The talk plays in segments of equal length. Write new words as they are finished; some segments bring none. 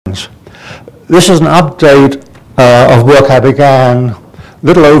This is an update of work I began a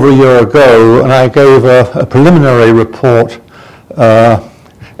little over a year ago, and I gave a preliminary report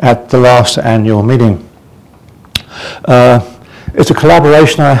at the last annual meeting. It's a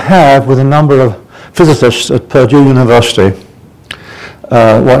collaboration I have with a number of physicists at Purdue University.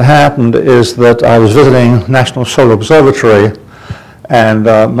 What happened is that I was visiting National Solar Observatory, and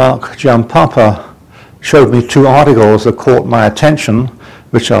Mark Giampapa showed me two articles that caught my attention,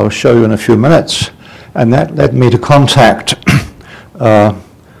 which I'll show you in a few minutes, and that led me to contact Ephraim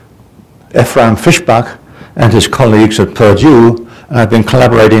Fischbach and his colleagues at Purdue, and I've been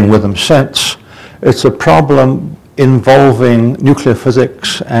collaborating with them since. It's a problem involving nuclear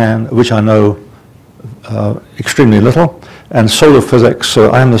physics, and which I know extremely little, and solar physics.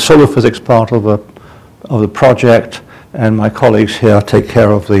 So I'm the solar physics part of the project, and my colleagues here take care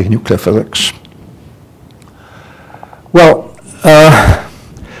of the nuclear physics. Well,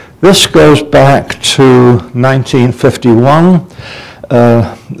 this goes back to 1951,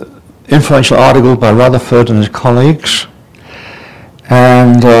 influential article by Rutherford and his colleagues,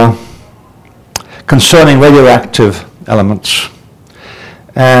 and concerning radioactive elements.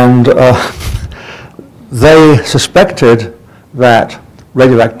 And they suspected that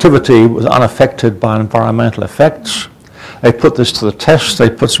radioactivity was unaffected by environmental effects. They put this to the test. They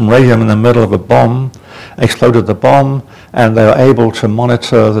put some radium in the middle of a bomb, exploded the bomb, and they were able to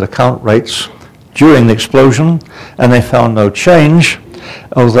monitor the count rates during the explosion, and they found no change,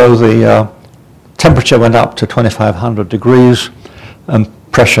 although the temperature went up to 2,500 degrees and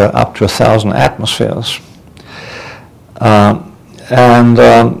pressure up to 1,000 atmospheres. A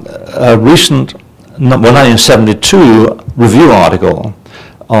recent 1972 review article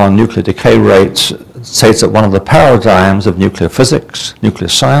on nuclear decay rates states that one of the paradigms of nuclear physics, nuclear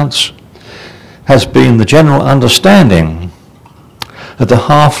science, has been the general understanding that the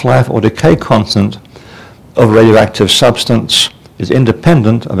half-life or decay constant of radioactive substance is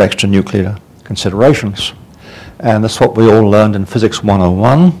independent of extranuclear considerations. And that's what we all learned in Physics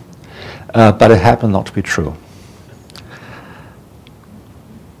 101, but it happened not to be true.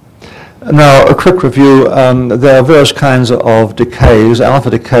 Now, a quick review. There are various kinds of decays. Alpha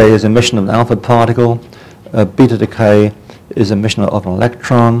decay is emission of an alpha particle. Beta decay is emission of an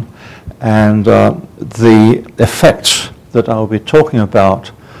electron. And the effects that I'll be talking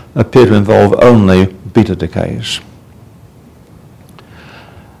about appear to involve only beta decays.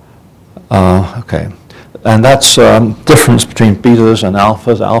 Okay. And that's difference between betas and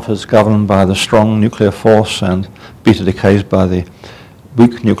alphas. Alpha is governed by the strong nuclear force, and beta decays by the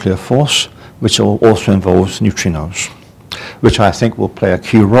weak nuclear force, which also involves neutrinos, which I think will play a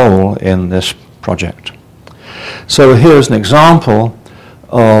key role in this project. So here's an example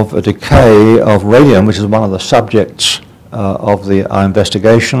of a decay of radium, which is one of the subjects of our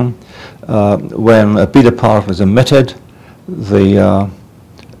investigation. When a beta particle is emitted, the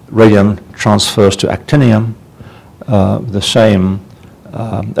radium transfers to actinium, the same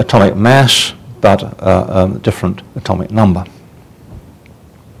atomic mass, but a different atomic number.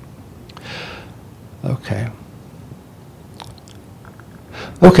 Okay.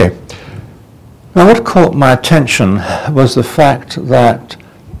 Now, what caught my attention was the fact that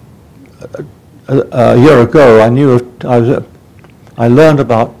a year ago I learned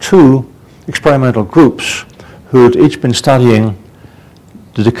about two experimental groups who had each been studying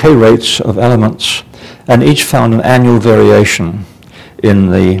the decay rates of elements, and each found an annual variation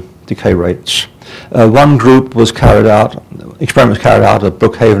in the decay rates. One group was experiments carried out at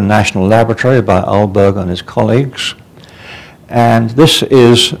Brookhaven National Laboratory by Alberg and his colleagues, and this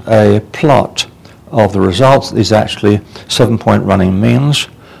is a plot of the results. These are actually 7-point running means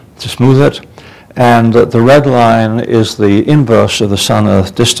to smooth it, and the red line is the inverse of the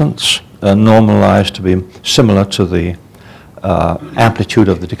Sun-Earth distance, normalized to be similar to the amplitude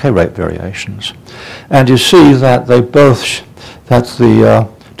of the decay rate variations. And you see that the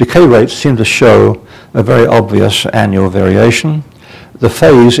decay rates seem to show a very obvious annual variation. The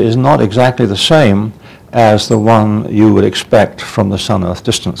phase is not exactly the same as the one you would expect from the Sun-Earth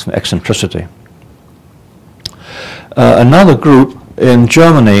distance and eccentricity. Another group in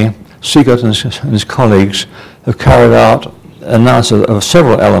Germany, Siegert and his colleagues, have carried out analysis of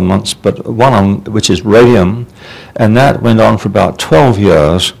several elements, but one of them, which is radium, and that went on for about 12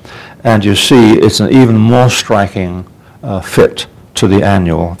 years, and you see it's an even more striking fit to the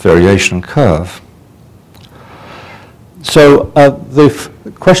annual variation curve. So the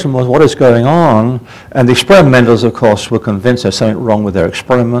question was, what is going on? And the experimenters, of course, were convinced there's something wrong with their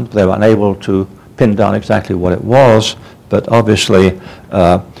experiment. They were unable to pin down exactly what it was, but obviously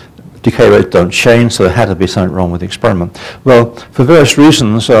decay rates don't change, so there had to be something wrong with the experiment. Well, for various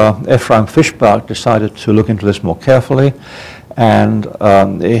reasons, Ephraim Fischbach decided to look into this more carefully, and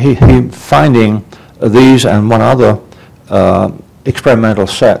he finding these and one other experimental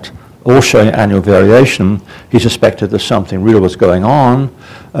set all showing annual variation, he suspected that something real was going on.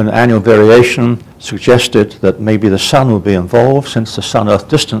 An annual variation suggested that maybe the sun would be involved, since the sun-Earth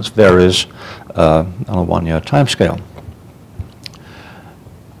distance varies on a one-year timescale.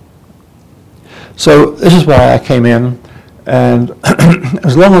 So this is why I came in, and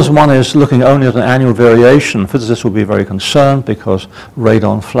as long as one is looking only at an annual variation, physicists will be very concerned because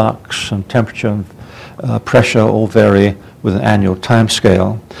radon flux and temperature and pressure all vary with an annual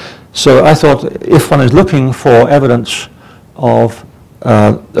timescale. So I thought if one is looking for evidence of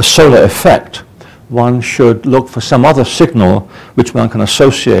a solar effect, one should look for some other signal which one can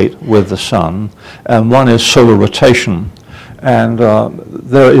associate with the sun, and one is solar rotation. And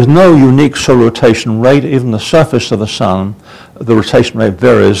there is no unique solar rotation rate. Even the surface of the sun, the rotation rate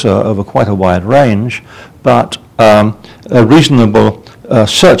varies over quite a wide range, but a reasonable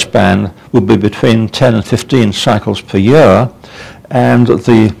search band would be between 10 and 15 cycles per year, and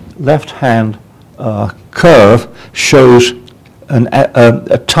the left-hand curve shows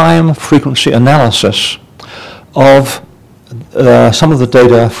a time frequency analysis of some of the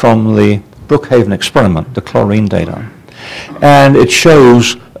data from the Brookhaven experiment, the chlorine data. And it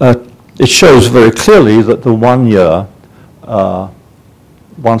shows very clearly that the 1 year,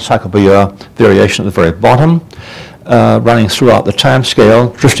 1 cycle per year variation at the very bottom, running throughout the time scale,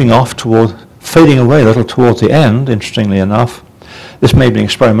 drifting off toward, fading away a little towards the end, interestingly enough. This may be an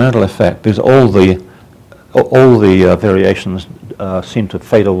experimental effect because all the variations seem to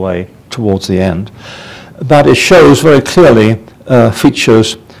fade away towards the end. But it shows very clearly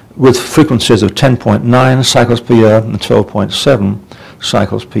features with frequencies of 10.9 cycles per year and 12.7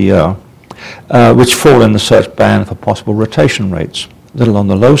 cycles per year, which fall in the search band for possible rotation rates. A little on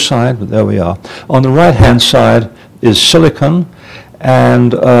the low side, but there we are. On the right-hand side is silicon,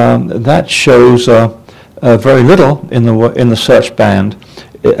 and that shows very little in the search band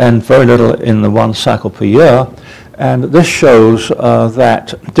and very little in the 1 cycle per year. And this shows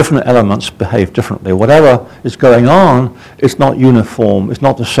that different elements behave differently. Whatever is going on, it's not uniform. It's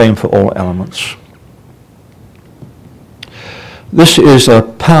not the same for all elements. This is a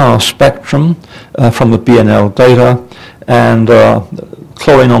power spectrum from the BNL data, and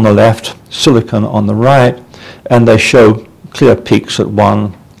chlorine on the left, silicon on the right, and they show clear peaks at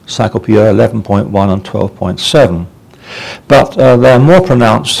 1 cycle per year, 11.1 and 12.7. But they're more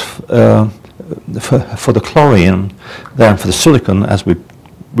pronounced for the chlorine than for the silicon, as we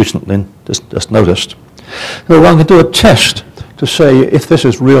recently just noticed. So one can do a test to say if this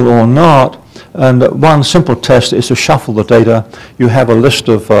is real or not, and one simple test is to shuffle the data. You have a list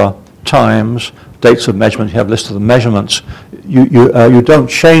of times, dates of measurement, you have a list of the measurements. You don't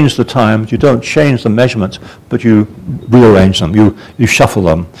change the times, you don't change the measurements, but you rearrange them, you shuffle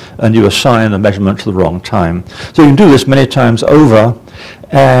them, and you assign a measurement to the wrong time. So you can do this many times over,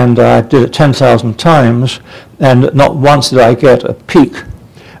 and I did it 10,000 times, and not once did I get a peak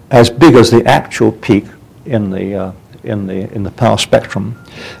as big as the actual peak in the power spectrum.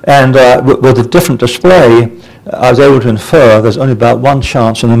 And with a different display, I was able to infer there's only about 1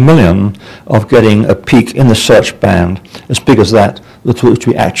 chance in a million of getting a peak in the search band as big as that which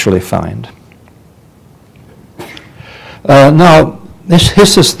we actually find. Now,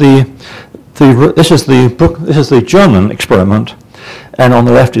 this is the German experiment, and on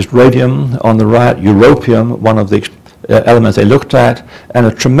the left is radium, on the right europium, one of the elements they looked at, and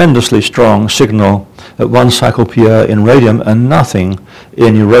a tremendously strong signal at 1 cycle per year in radium and nothing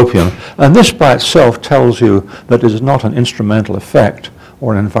in europium. And this by itself tells you that it is not an instrumental effect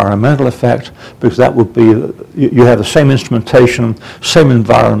or an environmental effect, because that would be, you have the same instrumentation, same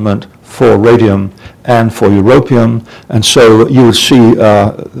environment for radium and for europium, and so you would see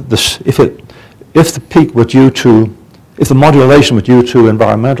this, if the peak were due to, if the modulation were due to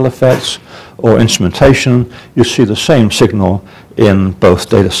environmental effects or instrumentation, you see the same signal in both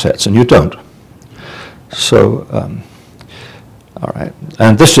data sets, and you don't. So, all right.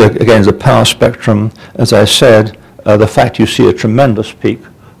 And this, again, is a power spectrum. As I said, the fact you see a tremendous peak,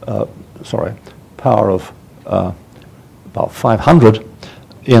 power of about 500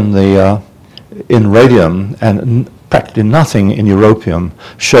 in radium and practically nothing in europium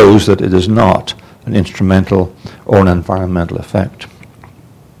shows that it is not an instrumental or an environmental effect.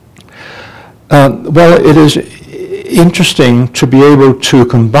 Well, it is interesting to be able to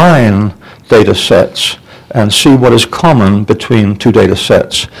combine data sets and see what is common between two data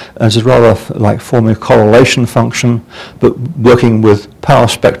sets. And this is rather like forming a correlation function, but working with power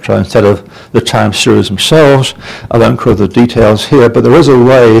spectra instead of the time series themselves. I won't go through the details here, but there is a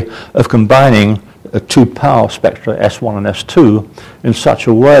way of combining two power spectra, S1 and S2, in such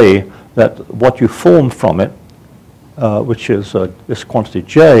a way that what you form from it, which is this quantity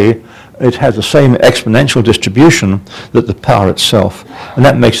J, it has the same exponential distribution that the power itself. And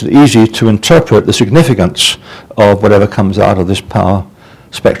that makes it easy to interpret the significance of whatever comes out of this power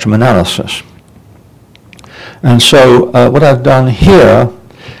spectrum analysis. And so what I've done here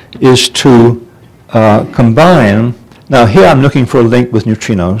is to combine, now here I'm looking for a link with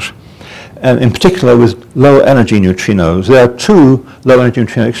neutrinos, and in particular with low energy neutrinos. There are two low energy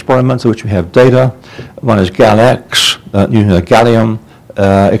neutrino experiments of which we have data. One is GAL-X, using a gallium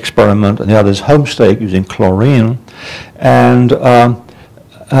experiment, and the other is Homestake using chlorine. And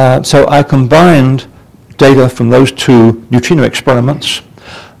so I combined data from those two neutrino experiments.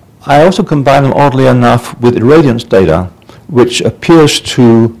 I also combined them, oddly enough, with irradiance data, which appears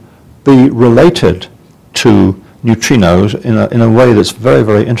to be related to neutrinos in a way that's very,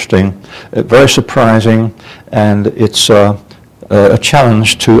 very interesting, very surprising, and it's a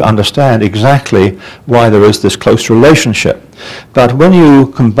challenge to understand exactly why there is this close relationship. But when you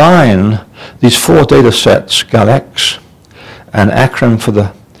combine these four data sets, GAL-X, an acronym for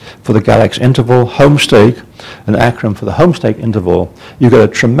the GAL-X interval, Homestake, an acronym for the Homestake interval, you get a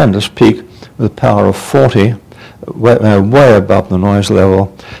tremendous peak with a power of 40, way above the noise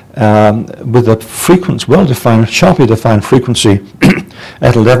level, with a frequency, well-defined, sharply defined frequency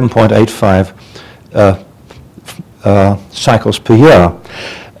at 11.85 cycles per year.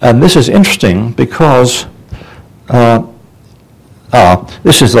 And this is interesting because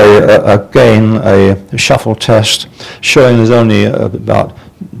this is again a shuffle test showing there's only about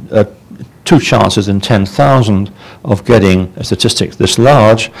 2 chances in 10,000 of getting a statistic this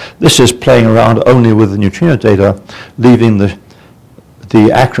large. This is playing around only with the neutrino data, leaving the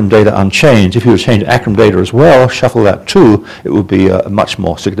acronym data unchanged. If you would change acronym data as well, shuffle that too, it would be much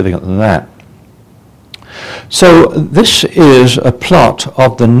more significant than that. So this is a plot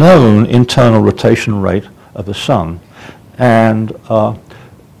of the known internal rotation rate of the sun. And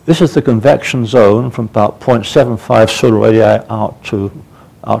this is the convection zone from about 0.75 solar radii out to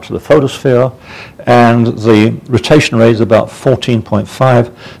the photosphere, and the rotation rate is about 14.5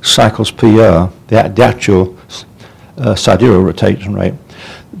 cycles per year, the actual sidereal rotation rate.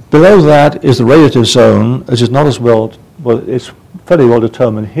 Below that is the radiative zone, which is not as well, it's fairly well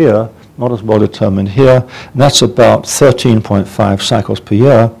determined here, not as well determined here, and that's about 13.5 cycles per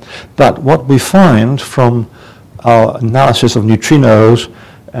year. But what we find from our analysis of neutrinos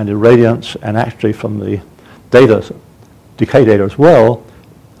and irradiance, and actually from the data, decay data as well,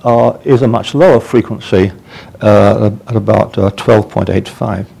 is a much lower frequency at about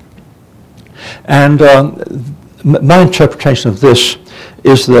 12.85. And my interpretation of this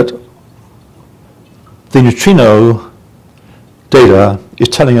is that the neutrino data is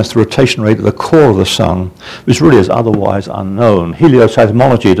telling us the rotation rate of the core of the sun, which really is otherwise unknown.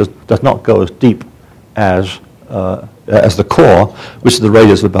 Helioseismology does not go as deep as the core, which is the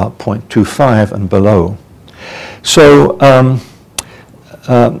radius of about 0.25 and below. So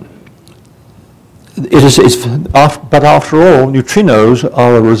but after all, neutrinos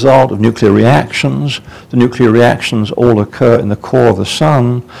are a result of nuclear reactions. The nuclear reactions all occur in the core of the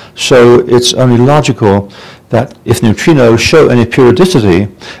sun, so it's only logical that if neutrinos show any periodicity,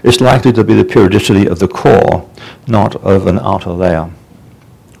 it's likely to be the periodicity of the core, not of an outer layer.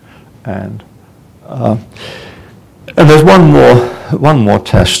 And there's one more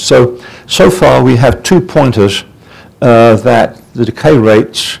test. So far we have 2 pointers that the decay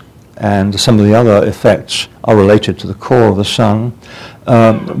rates and some of the other effects are related to the core of the sun.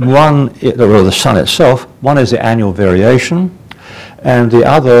 One, or the sun itself, one is the annual variation, and the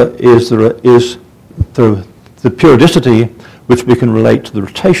other is the periodicity, which we can relate to the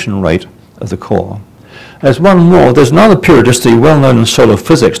rotation rate of the core. There's one more. There's another periodicity well known in solar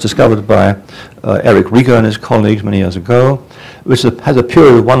physics, discovered by Eric Rieger and his colleagues many years ago, which has a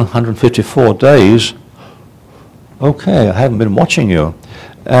period of 154 days. Okay, I haven't been watching you.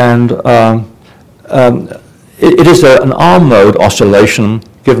 And it is an arm mode oscillation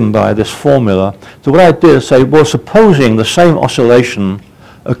given by this formula. So what I did is say, well, supposing the same oscillation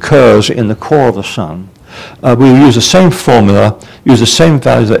occurs in the core of the sun, we use the same formula, use the same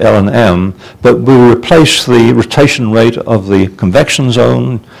values at L and M, but we will replace the rotation rate of the convection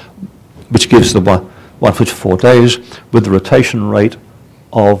zone, which gives the 154 days, with the rotation rate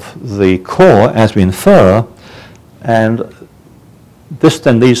of the core as we infer, and this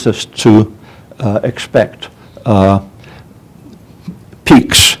then leads us to expect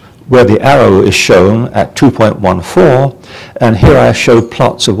peaks where the arrow is shown at 2.14, and here I show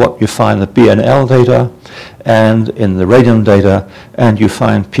plots of what you find in the BNL data and in the radium data, and you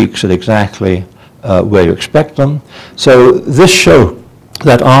find peaks at exactly where you expect them. So this shows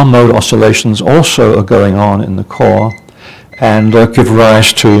that arm mode oscillations also are going on in the core and give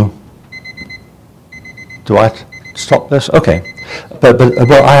rise to... Do I stop this? Okay. But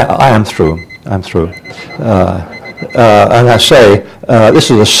well, I am through. I'm through. And I say,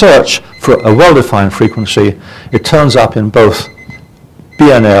 this is a search for a well-defined frequency. It turns up in both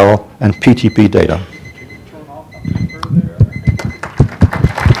BNL and PTP data.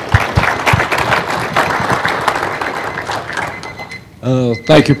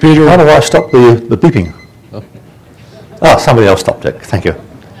 Thank you, Peter. How do I stop the beeping? Oh, somebody else stopped it. Thank you.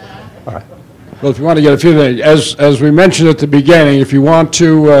 All right. Well, if you want to get a few things, as we mentioned at the beginning, if you want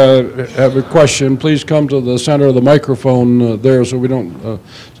to have a question, please come to the center of the microphone there so we don't,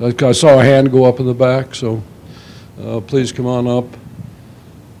 I saw a hand go up in the back, so please come on up.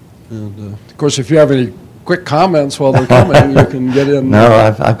 And of course, if you have any quick comments while they're coming, you can get in.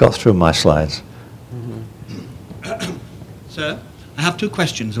 No, I've got through my slides. Sir, I have two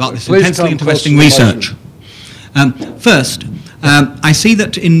questions about this intensely interesting research. First, I see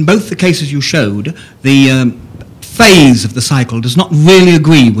that in both the cases you showed, the phase of the cycle does not really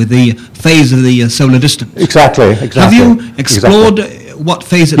agree with the phase of the solar distance. Exactly. Have you explored what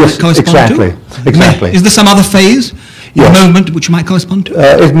phase it might correspond to? Exactly. Is there some other phase, yes, moment which it might correspond to?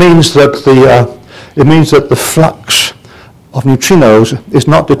 It means that the flux of neutrinos is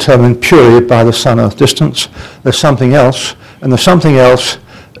not determined purely by the Sun-Earth distance. There's something else, and the something else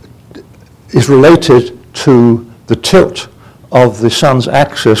is related to the tilt of the Sun's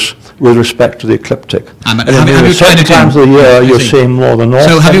axis with respect to the ecliptic. And have you tied it times of the year you're seeing more than north.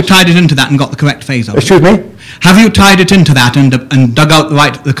 So have you tied it into that and got the correct phase of it? Excuse me? Have you tied it into that and dug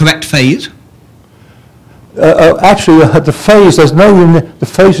out the correct phase? Actually, the phase, the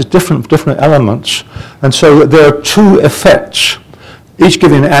phase is different for different elements, and so there are two effects, each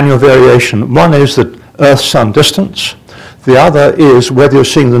giving an annual variation. One is the Earth-Sun distance. The other is whether you're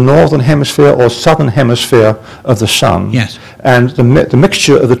seeing the northern hemisphere or southern hemisphere of the Sun. Yes. And the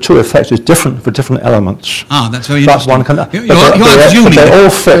mixture of the two effects is different for different elements. Ah, that's very interesting. One can, but they all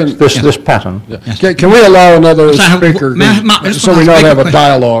fit this pattern. Yeah. Yes. Can we allow another speaker so we don't have a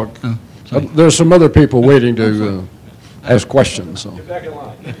dialogue? Oh, there's some other people waiting to ask questions. So.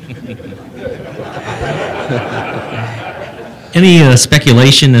 Any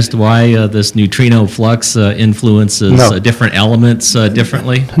speculation as to why this neutrino flux influences different elements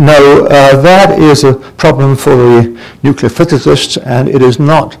differently? No, that is a problem for the nuclear physicists, and it is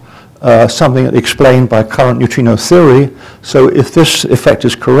not something explained by current neutrino theory. So if this effect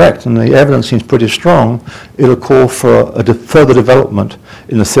is correct, and the evidence seems pretty strong, it'll call for a further development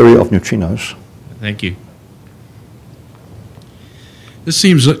in the theory of neutrinos. Thank you. This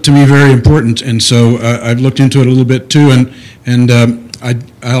seems to me very important, and so I've looked into it a little bit too, and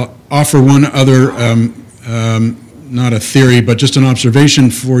I'll offer one other, not a theory, but just an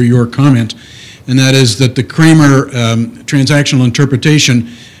observation for your comment, and that is that the Kramer transactional interpretation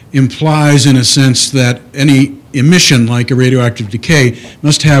implies, in a sense, that any emission, like a radioactive decay,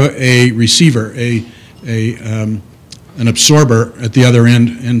 must have a receiver, an absorber at the other end,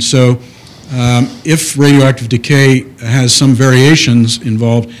 and so if radioactive decay has some variations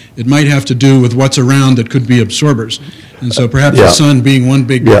involved, it might have to do with what's around that could be absorbers. And so perhaps the Sun being one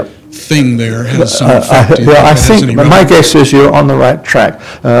big thing there has some effect. I think my guess is you're on the right track.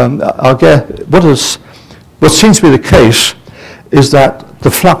 I'll get what seems to be the case is that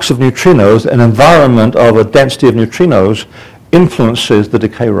the flux of neutrinos, an environment of a density of neutrinos, influences the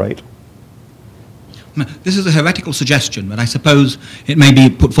decay rate. This is a heretical suggestion, but I suppose it may be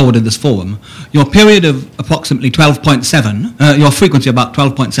put forward in this forum. Your period of approximately 12.7, your frequency about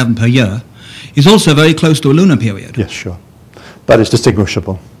 12.7 per year, is also very close to a lunar period. Yes, sure. But it's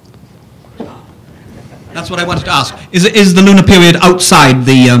distinguishable. That's what I wanted to ask. Is the lunar period outside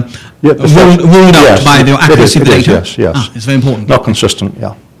the ruled out by the accuracy of the data? Yes, yes. Ah, it's very important. Not consistent,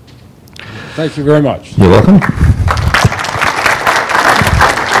 yeah. Thank you very much. You're welcome.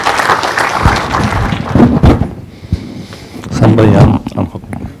 Somebody else.